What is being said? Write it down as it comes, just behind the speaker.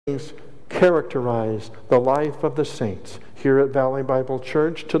things characterize the life of the saints here at Valley Bible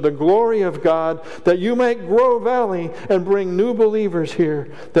Church, to the glory of God, that you might grow Valley and bring new believers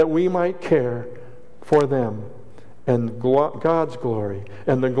here, that we might care for them, and God's glory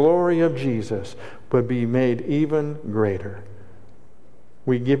and the glory of Jesus would be made even greater.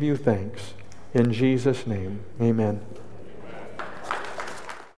 We give you thanks. In Jesus' name, amen.